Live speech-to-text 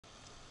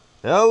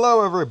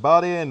Hello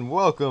everybody and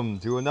welcome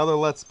to another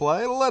Let's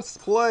Play. Let's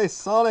play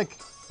Sonic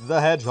the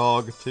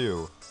Hedgehog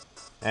 2.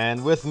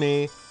 And with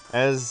me,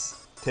 as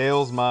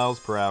Tails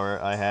miles per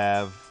hour, I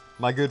have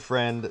my good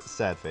friend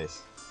Sadface.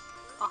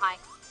 Oh, hi.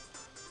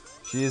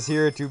 She is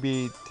here to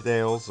be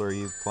Tails. Are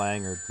you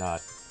playing or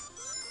not?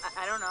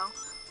 I don't know.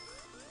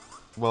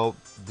 Well,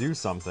 do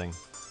something.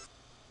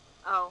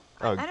 Oh,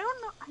 Oh, I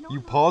don't know. I don't you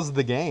know. paused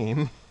the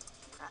game.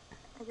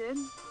 I did?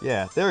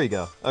 Yeah, there you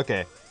go.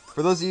 Okay.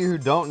 For those of you who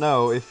don't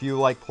know, if you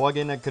like plug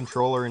in a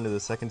controller into the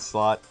second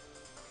slot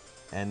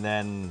and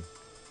then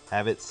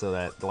have it so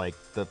that like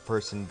the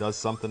person does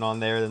something on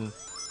there, then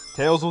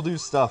Tails will do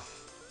stuff.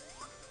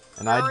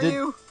 And Where are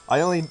you?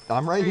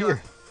 I'm right There you here.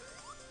 are.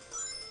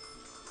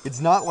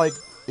 It's not like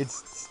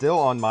it's still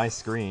on my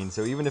screen,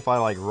 so even if I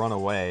like run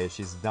away,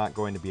 she's not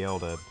going to be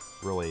able to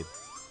really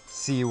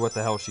see what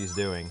the hell she's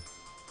doing.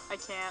 I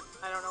can't.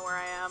 I don't know where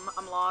I am.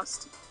 I'm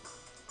lost.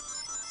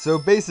 So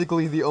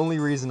basically the only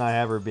reason I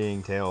have her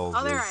being Tails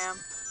Oh, there is I am.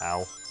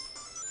 ow.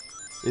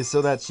 Is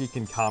so that she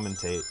can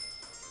commentate.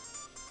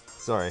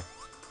 Sorry.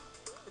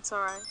 It's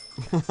alright.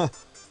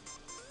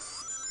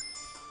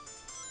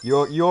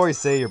 You always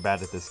say you're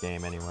bad at this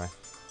game anyway.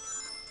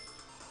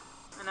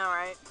 I know,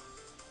 right?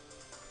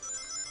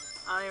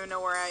 I don't even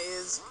know where I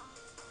is.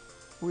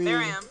 Whee. There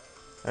I am. Cause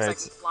I Alright,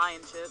 can fly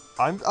and shit.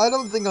 I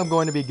don't think I'm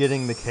going to be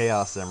getting the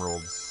Chaos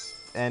Emeralds.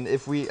 And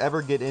if we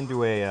ever get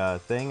into a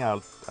thing,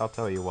 I'll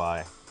tell you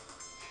why.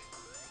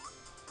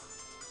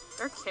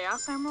 There are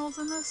Chaos Emeralds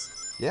in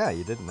this? Yeah,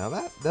 you didn't know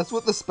that? That's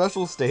what the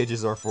special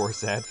stages are for,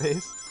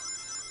 Sadface.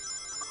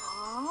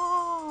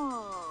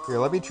 Oh. Here,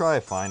 let me try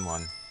to find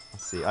one.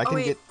 Let's see. Oh,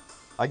 wait.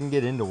 I can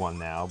get into one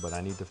now, but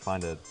I need to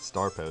find a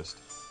star post.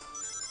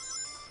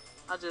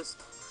 I'll just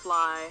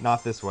fly.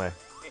 Not this way.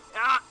 Wait.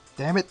 Ah!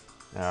 Damn it.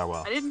 Ah,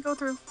 well. I didn't go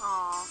through.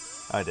 Aw.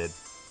 I did.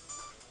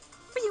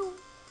 Pew.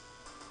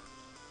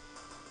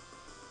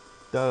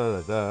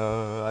 Da, da,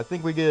 da. I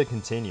think we get to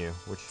continue,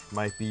 which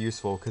might be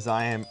useful, because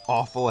I am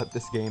awful at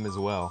this game as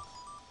well.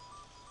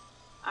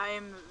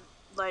 I'm,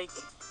 like...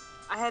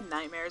 I had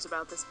nightmares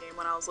about this game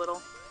when I was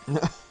little.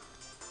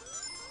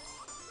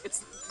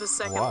 It's the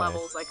second Why?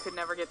 levels I could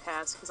never get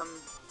past because I'm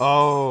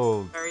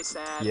Oh, very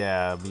sad.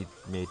 yeah,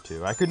 me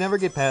too. I could never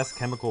get past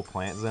Chemical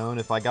Plant Zone.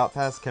 If I got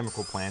past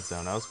Chemical Plant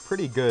Zone, I was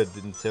pretty good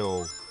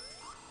until,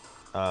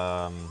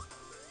 what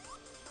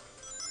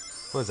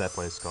is that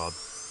place called?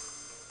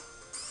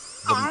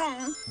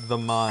 The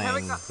Mines. I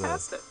haven't got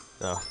past it.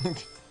 Oh.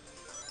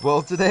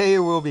 Well, today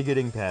we'll be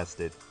getting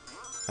past it.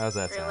 How's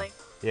that sound? Really?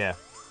 Yeah.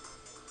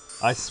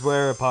 I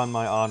swear upon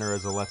my honor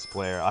as a Let's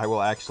Player, I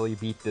will actually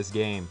beat this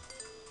game.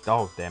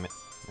 Oh, damn it.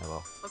 Oh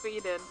well. Look what you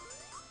did.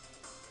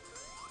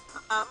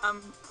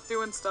 I'm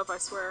doing stuff, I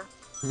swear.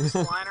 Just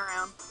flying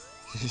around.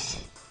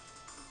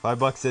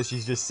 $5 says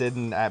she's just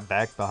sitting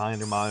back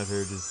behind her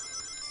monitor, just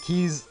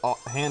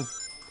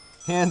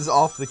hands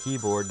off the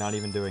keyboard, not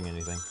even doing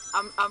anything.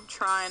 I'm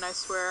trying, I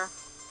swear.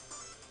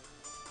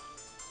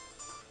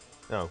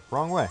 Oh,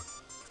 wrong way.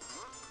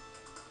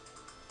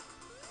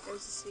 There's a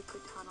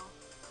secret tunnel.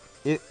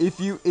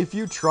 If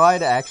you try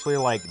to actually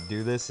like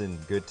do this in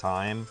good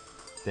time,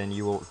 then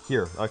you will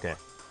okay.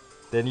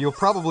 Then you'll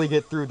probably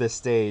get through this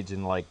stage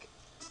in like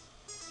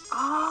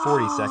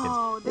 40 seconds.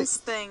 Oh, this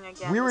thing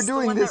again. We were This is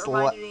doing the one this that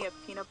reminded me of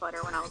peanut butter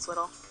when I was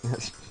little.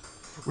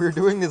 We were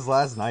doing this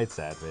last night,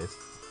 Sadface.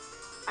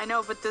 I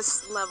know, but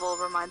this level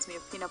reminds me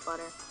of peanut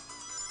butter.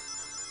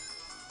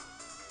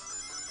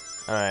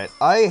 Alright,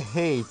 I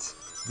hate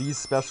these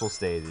special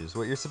stages.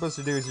 What you're supposed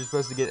to do is you're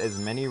supposed to get as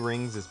many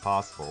rings as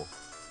possible.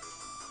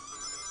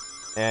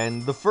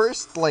 And the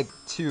first, like,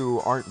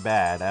 2 aren't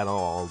bad at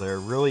all. They're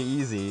really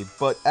easy,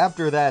 but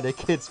after that, it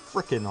gets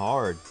frickin'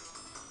 hard.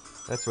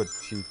 That's what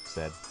she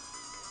said.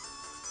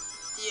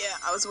 Yeah,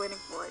 I was waiting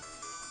for it.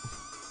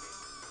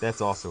 That's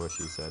also what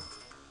she said.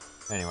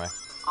 Anyway.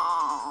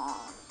 Aww.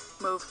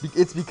 Move.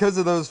 It's because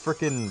of those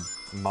frickin'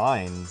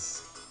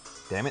 mines.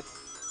 Damn it.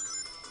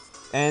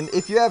 And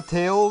if you have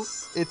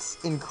Tails, it's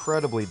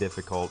incredibly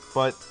difficult,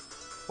 but,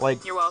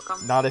 like... You're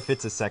welcome. Not if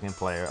it's a second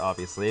player,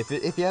 obviously.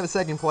 If you have a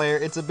second player,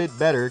 it's a bit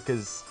better,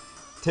 because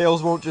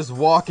Tails won't just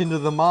walk into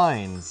the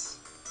mines.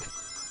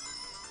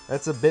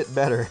 That's a bit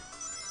better.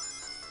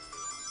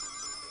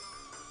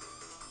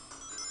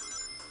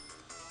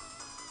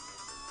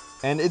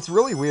 And it's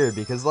really weird,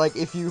 because, like,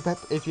 if you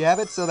have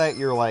it so that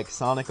you're, like,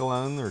 Sonic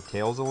alone or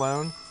Tails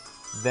alone,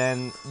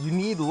 then you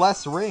need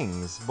less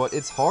rings, but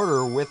it's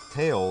harder with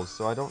Tails,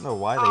 so I don't know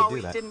why they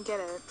do that. Oh, you didn't get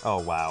it. Oh,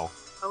 wow.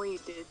 Oh, you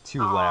did. 2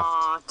 left.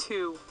 Aw,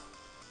 2.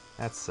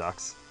 That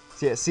sucks.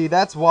 See,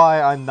 that's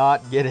why I'm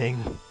not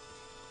getting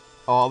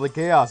all the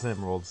Chaos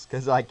Emeralds,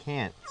 because I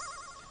can't.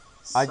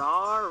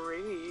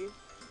 Sorry.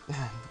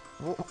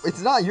 Well,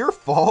 it's not your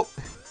fault.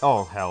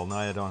 Oh, hell, no,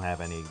 I don't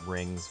have any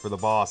rings for the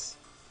boss.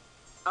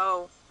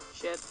 Oh,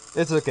 shit.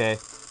 It's okay.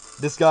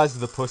 This guy's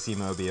the Pussy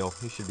Mobile.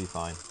 He should be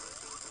fine.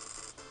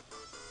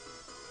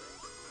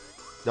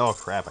 Oh,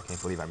 crap, I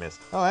can't believe I missed.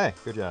 Oh, hey,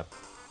 good job.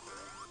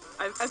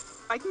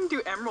 I can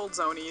do Emerald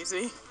Zone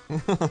easy.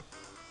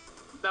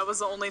 that was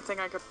the only thing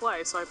I could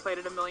play, so I played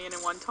it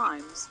 1,000,001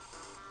 times.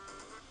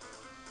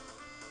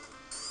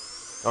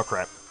 Oh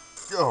crap.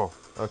 Oh,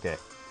 okay.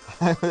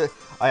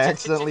 I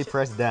accidentally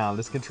pressed down.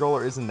 This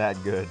controller isn't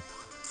that good.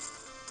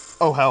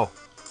 Oh hell.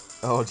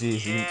 Oh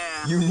jeez, Yeah.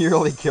 you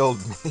nearly killed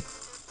me.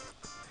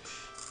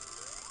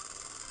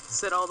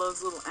 Set all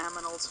those little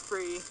aminals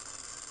free.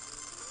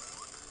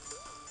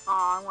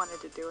 Aw, I wanted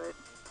to do it.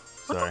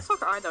 What Sorry. the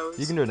fuck are those?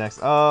 You can do it next.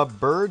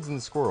 Birds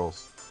and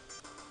squirrels.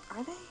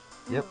 Are they?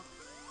 Yep.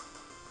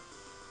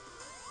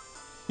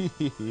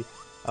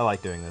 I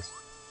like doing this.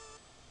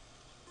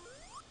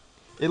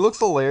 It looks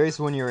hilarious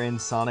when you're in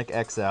Sonic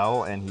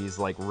XL and he's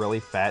like really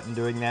fat and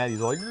doing that.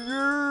 He's like,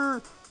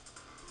 "Grrr!"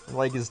 And,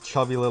 like his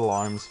chubby little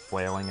arms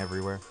flailing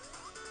everywhere.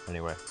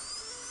 Anyway.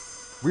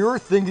 We were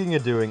thinking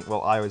of doing,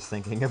 well, I was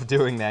thinking of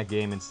doing that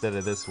game instead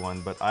of this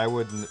one, but I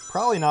would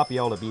probably not be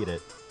able to beat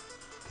it.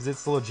 Because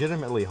it's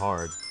legitimately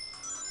hard.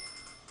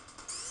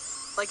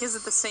 Like, is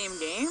it the same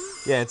game?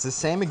 Yeah, it's the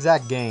same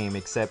exact game,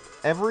 except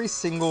every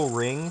single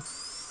ring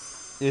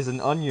is an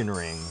onion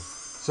ring.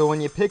 So when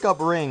you pick up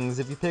rings,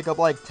 if you pick up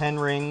like 10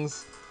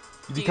 rings,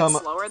 you become... Do you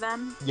get slower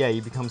then? Yeah,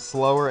 you become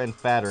slower and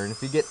fatter. And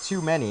if you get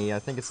too many, I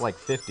think it's like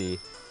 50,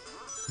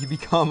 you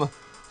become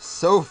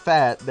so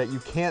fat that you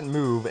can't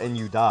move and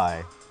you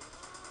die.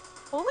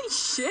 Holy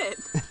shit.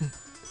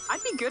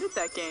 I'd be good at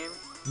that game.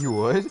 You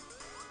would?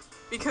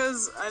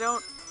 Because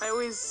I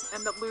always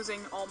end up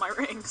losing all my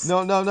rings.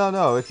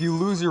 No. If you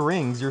lose your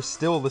rings, you're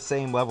still the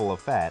same level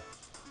of fat.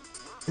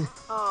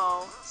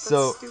 Oh,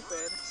 that's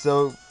stupid.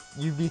 So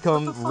you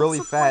become really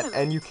fat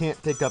and you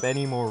can't pick up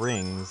any more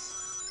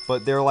rings.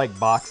 But they're like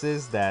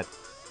boxes that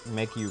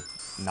make you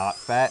not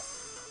fat,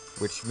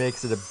 which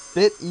makes it a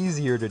bit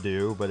easier to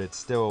do, but it's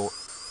still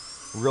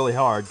really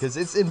hard because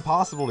it's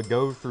impossible to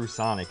go through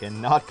Sonic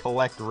and not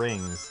collect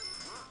rings.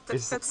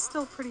 That's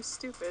still pretty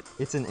stupid.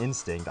 It's an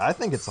instinct. I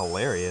think it's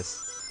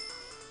hilarious.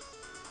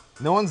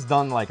 No one's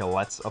done like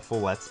a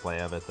full let's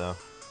play of it though,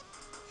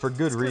 for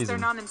good reason. They're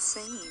not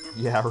insane.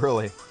 Yeah,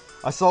 really.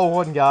 I saw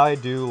one guy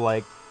do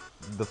like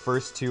the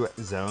first 2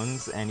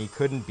 zones and he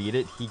couldn't beat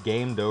it. He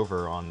gamed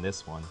over on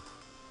this one.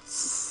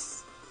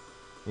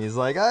 He's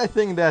like, I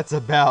think that's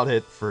about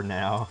it for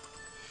now.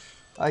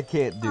 I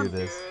can't do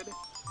this. Good.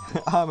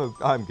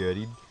 I'm good.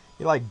 He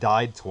like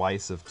died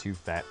twice of 2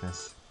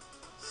 fatness.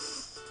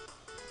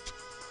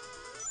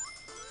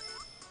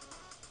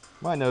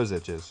 My nose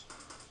itches.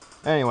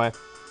 Anyway,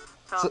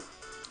 so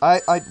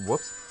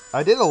whoops.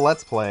 I did a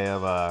let's play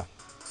of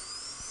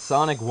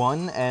Sonic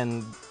 1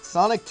 and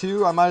Sonic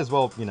 2. I might as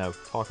well,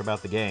 talk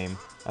about the game.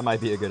 That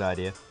might be a good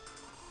idea.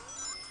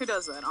 Who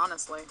does that,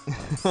 honestly?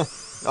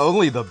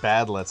 Only the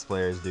bad let's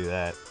players do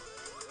that.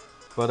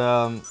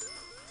 But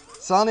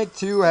Sonic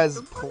 2 has...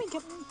 Don't let me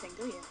get anything,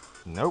 do you?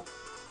 Nope.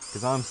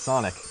 Because I'm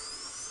Sonic.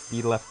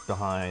 Be left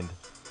behind.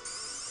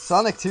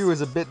 Sonic 2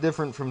 is a bit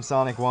different from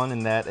Sonic 1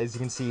 in that, as you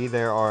can see,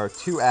 there are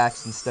 2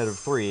 acts instead of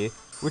 3,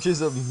 which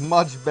is a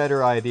much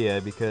better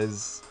idea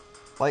because,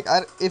 like,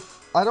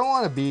 if I don't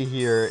want to be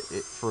here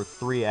for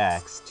 3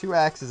 acts. 2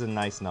 acts is a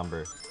nice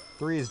number.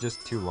 3 is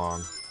just too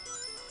long.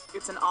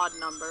 It's an odd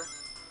number.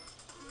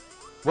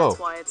 Whoa. That's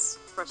why it's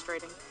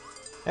frustrating.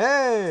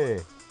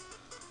 Hey!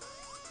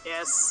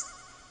 Yes.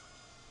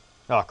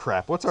 Oh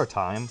crap, what's our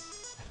time?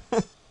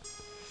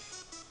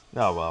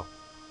 Oh well.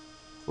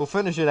 We'll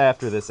finish it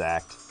after this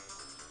act.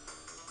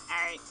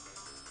 Alright.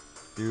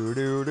 Do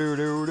do do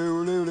do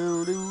do do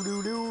do do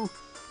do do.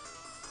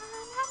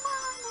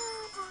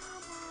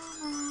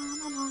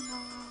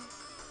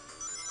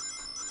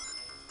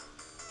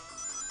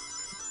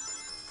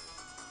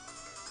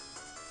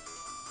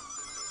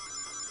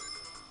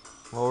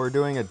 Well, we're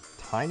doing a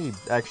tiny...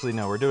 Actually,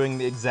 no, we're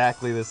doing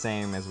exactly the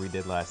same as we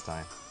did last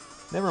time.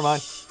 Never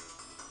mind.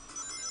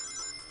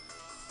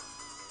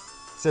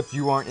 Except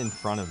you aren't in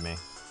front of me.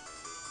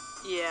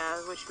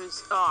 Yeah, which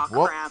was... Oh,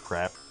 Whoop, crap.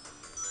 crap.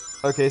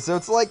 Okay, so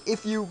it's like,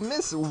 if you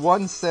miss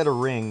 1 set of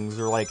rings,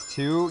 or like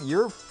 2,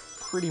 you're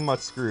pretty much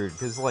screwed.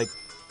 Because, like,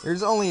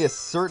 there's only a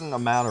certain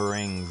amount of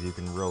rings you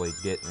can really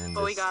get in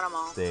this we got 'em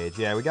all. stage.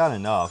 Yeah, we got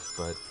enough,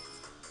 but,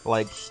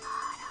 like...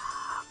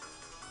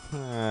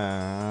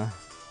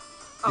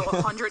 Oh,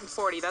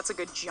 140, that's a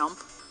good jump.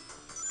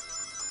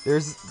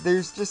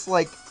 There's just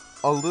like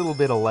a little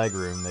bit of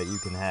legroom that you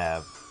can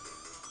have.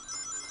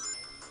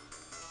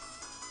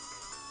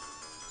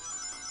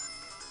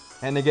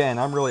 And again,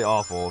 I'm really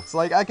awful. It's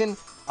like I can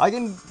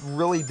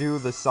really do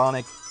the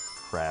Sonic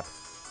crap.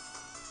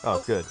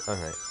 Oh, good.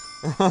 Okay.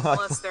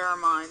 Unless there are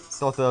mines.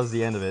 Thought that was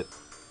the end of it.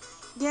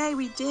 Yay,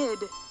 we did.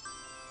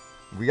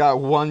 We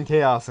got 1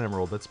 Chaos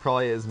Emerald. That's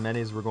probably as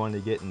many as we're going to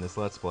get in this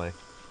Let's Play.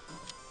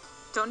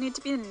 Don't need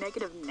to be a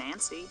negative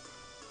Nancy.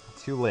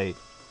 Too late.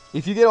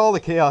 If you get all the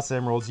Chaos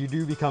Emeralds, you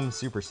do become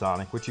Super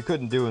Sonic, which you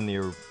couldn't do in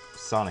the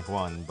Sonic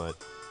 1, but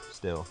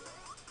still.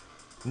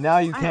 Now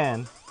you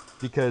can,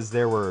 because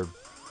there were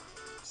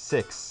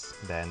 6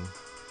 then.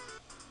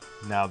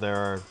 Now there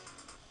are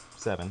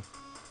 7.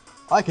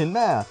 I can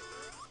math!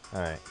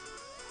 Alright.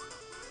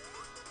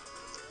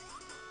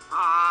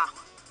 Ah.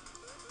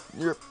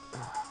 You're...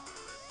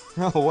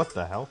 Oh, what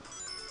the hell?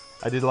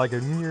 I did like a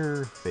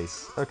near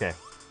face. Okay,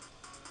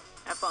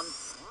 Have fun.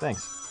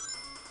 thanks.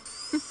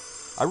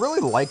 I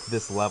really like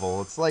this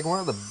level. It's like one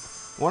of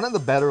the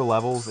better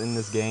levels in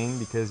this game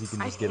because you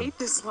can I just get a hate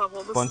this level.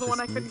 This is bunch the of one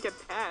I speed. couldn't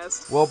get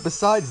past. Well,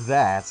 besides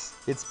that,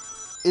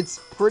 it's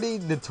pretty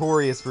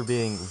notorious for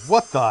being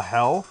what the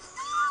hell?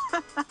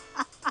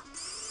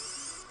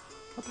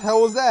 What the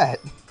hell was that?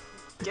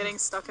 Getting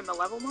stuck in the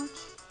level much?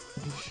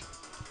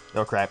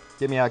 Oh crap.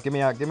 Get me out, get me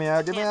out, get me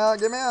out, get me out,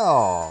 get me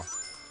out!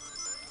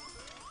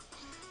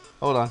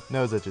 Hold on,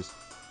 nose itches.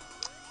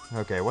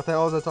 Okay, what the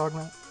hell was I talking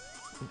about?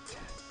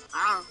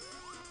 I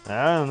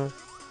I don't know.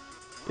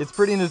 It's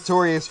pretty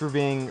notorious for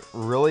being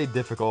really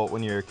difficult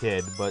when you're a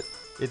kid, but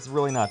it's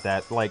really not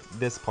that. Like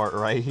this part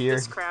right here.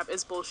 This crap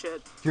is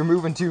bullshit. If you're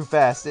moving too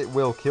fast, it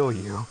will kill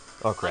you.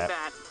 Oh Like crap.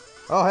 that.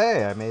 Oh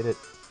hey, I made it.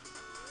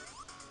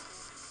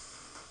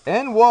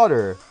 And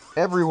water.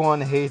 Everyone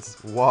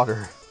hates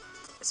water.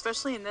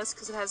 Especially in this,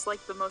 because it has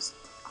like the most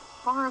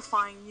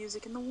horrifying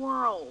music in the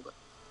world.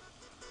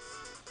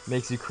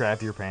 Makes you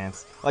crap your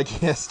pants.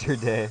 Like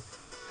yesterday.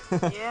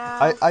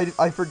 Yeah.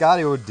 I forgot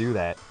it would do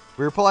that.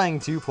 We were playing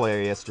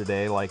 2-player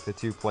yesterday, like the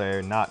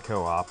 2-player, not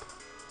co-op.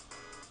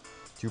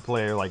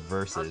 2-player, like, I was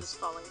versus. just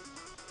following.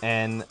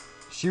 And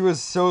she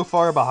was so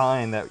far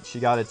behind that she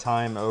got a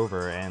time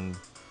over, and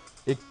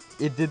it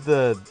did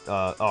the,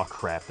 oh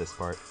crap, this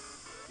part.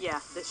 Yeah,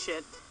 this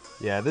shit.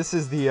 Yeah, this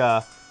is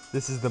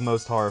the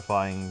most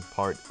horrifying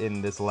part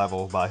in this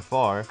level by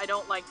far. I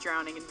don't like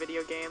drowning in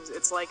video games.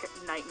 It's like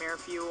nightmare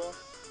fuel.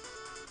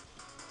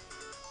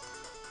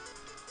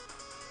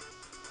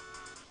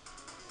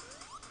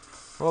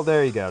 Well,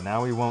 there you go.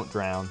 Now we won't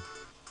drown.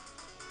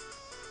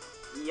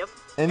 Yep.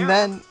 And Yeah.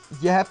 then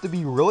you have to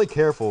be really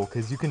careful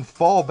because you can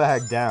fall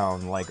back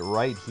down, like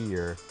right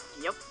here.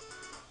 Yep.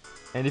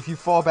 And if you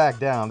fall back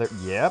down,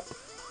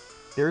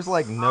 there's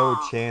like no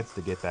Aw. chance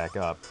to get back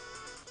up.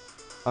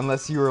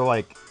 Unless you were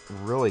like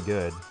really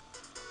good.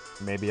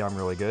 Maybe I'm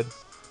really good.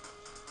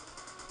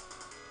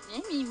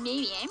 Maybe I'm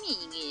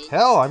really good.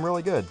 Hell, I'm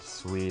really good.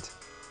 Sweet.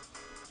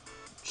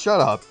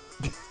 Shut up.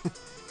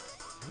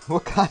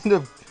 What kind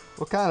of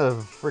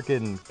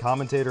freaking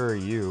commentator are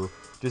you?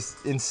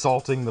 Just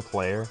insulting the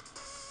player?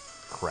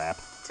 Crap.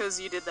 Because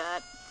you did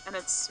that, and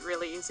it's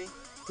really easy.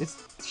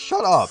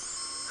 Shut up.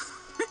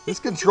 This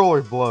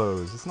controller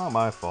blows. It's not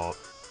my fault.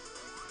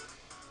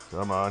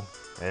 Come on.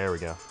 There we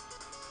go.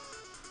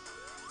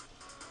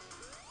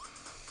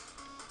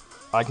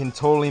 I can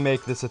totally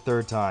make this a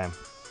third time.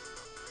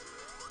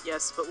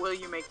 Yes, but will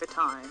you make the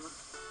time?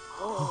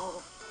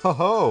 Oh. Ho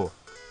ho!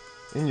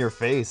 In your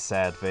face,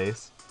 sad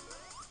face.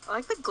 I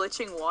like the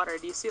glitching water.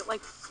 Do you see it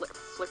like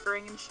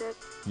flickering and shit?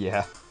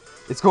 Yeah.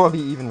 It's going to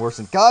be even worse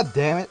than. God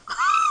damn it!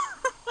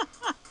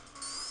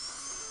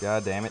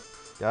 God damn it.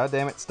 God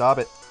damn it. Stop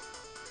it.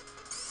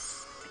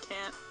 I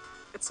can't.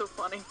 It's so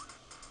funny.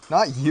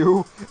 Not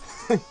you!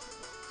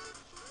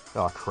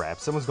 Oh crap.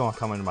 Someone's going to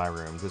come into my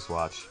room. Just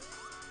watch.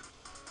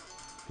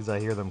 Because I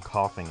hear them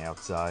coughing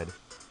outside.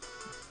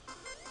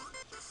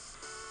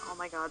 Oh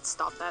my god,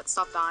 stop that.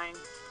 Stop dying.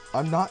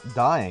 I'm not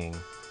dying.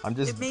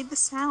 It made the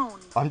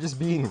sound. I'm just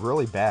being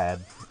really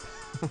bad.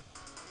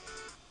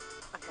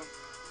 Okay.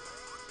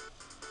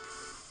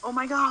 Oh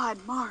my god,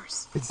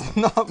 Mars. It's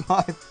not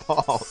my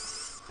fault.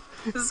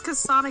 This is because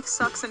Sonic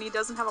sucks and he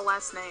doesn't have a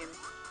last name.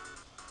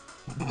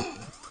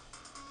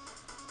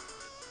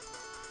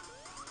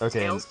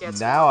 Okay, Tails gets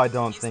now one. I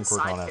don't He's think the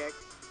we're gonna. sidekick.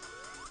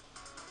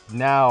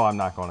 Now I'm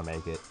not gonna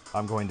make it.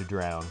 I'm going to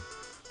drown.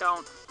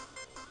 Don't.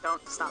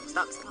 Stop.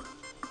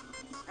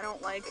 I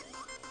don't like.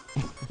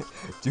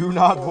 Do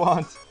not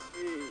want.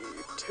 3,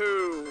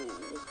 2,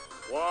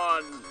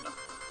 1.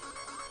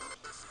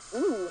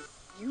 Ooh,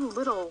 you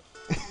little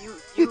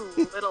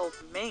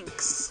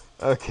minx.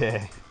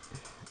 Okay.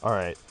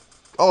 Alright.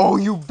 Oh,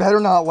 you better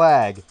not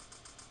lag.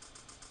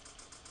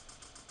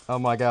 Oh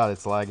my god,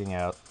 it's lagging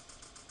out.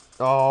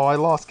 Oh, I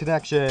lost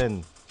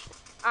connection.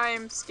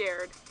 I'm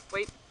scared.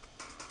 Wait,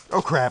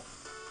 Oh crap.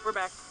 we're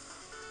back.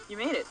 You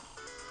made it.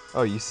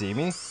 Oh, you see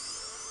me?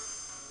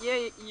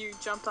 Yeah, you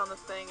jumped on the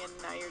thing and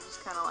now you're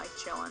just kind of like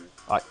chilling.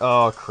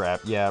 Oh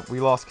crap. Yeah, we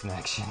lost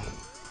connection.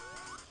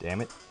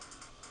 Damn it.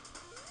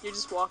 You're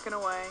just walking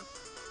away.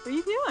 What are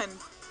you doing?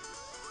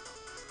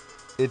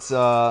 It's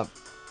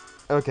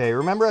okay,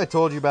 remember I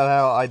told you about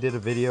how I did a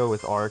video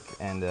with Ark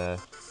and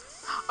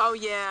Oh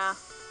yeah.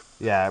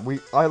 yeah,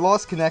 I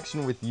lost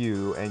connection with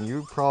you and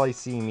you probably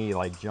see me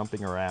like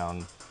jumping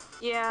around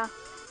Yeah.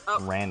 Oh,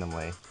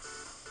 randomly.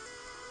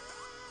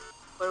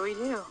 what do we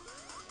do?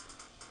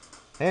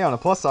 Hey, on the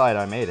plus side,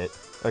 I made it.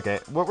 Okay,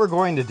 what we're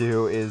going to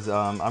do is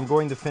I'm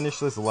going to finish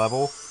this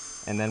level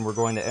and then we're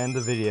going to end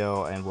the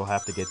video and we'll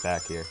have to get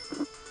back here.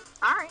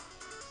 Alright.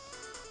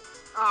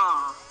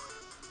 Aw.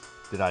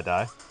 Did I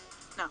die?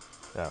 No.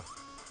 Oh.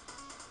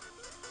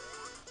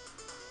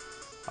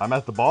 I'm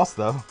at the boss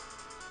though.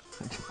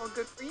 Well,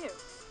 good for you.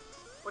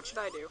 What should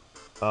I do?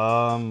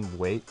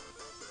 Wait.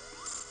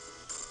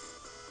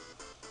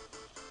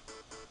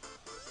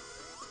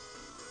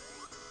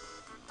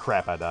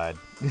 Crap, I died.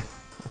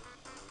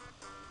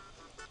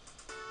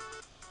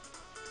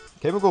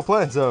 Chemical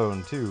Plant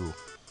Zone 2.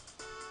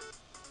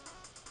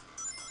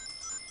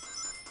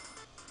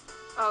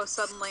 Oh,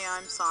 suddenly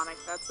I'm Sonic.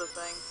 That's the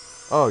thing.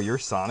 Oh, you're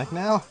Sonic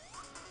now?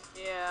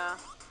 Yeah.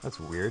 That's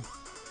weird.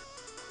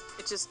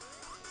 It just...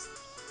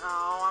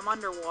 Oh, I'm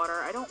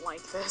underwater. I don't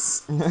like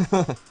this.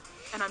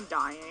 And I'm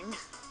dying.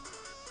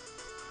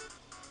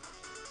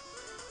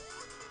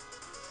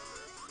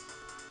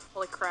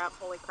 Holy crap,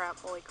 holy crap,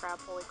 holy crap,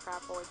 holy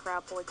crap, holy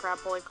crap, holy crap,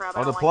 holy crap.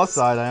 On the plus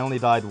side, I only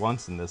died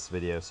once in this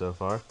video so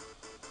far.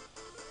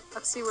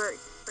 Let's see where it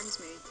brings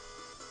me.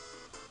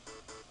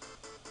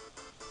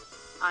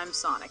 I'm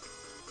Sonic.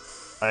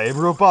 I'm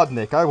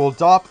Robotnik. I will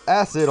drop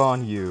acid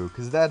on you,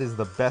 because that is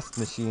the best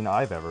machine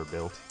I've ever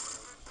built.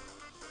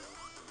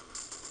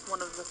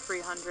 One of the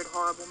 300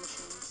 horrible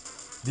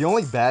machines. The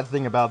only bad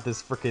thing about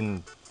this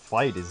frickin'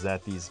 fight is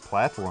that these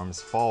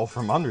platforms fall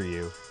from under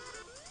you.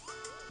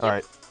 Yep.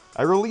 Alright,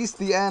 I released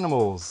the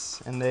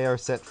animals, and they are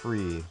set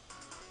free.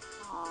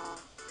 Aww.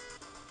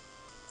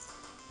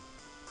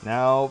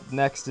 Now,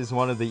 next is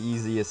one of the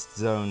easiest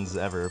zones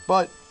ever,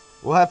 but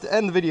we'll have to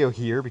end the video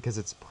here because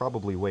it's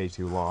probably way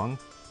too long.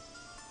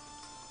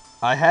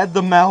 I had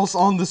the mouse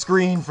on the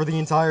screen for the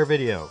entire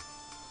video.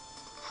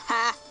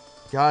 Ha!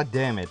 God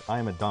damn it,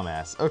 I'm a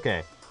dumbass.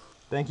 Okay,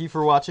 thank you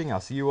for watching,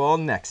 I'll see you all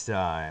next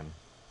time.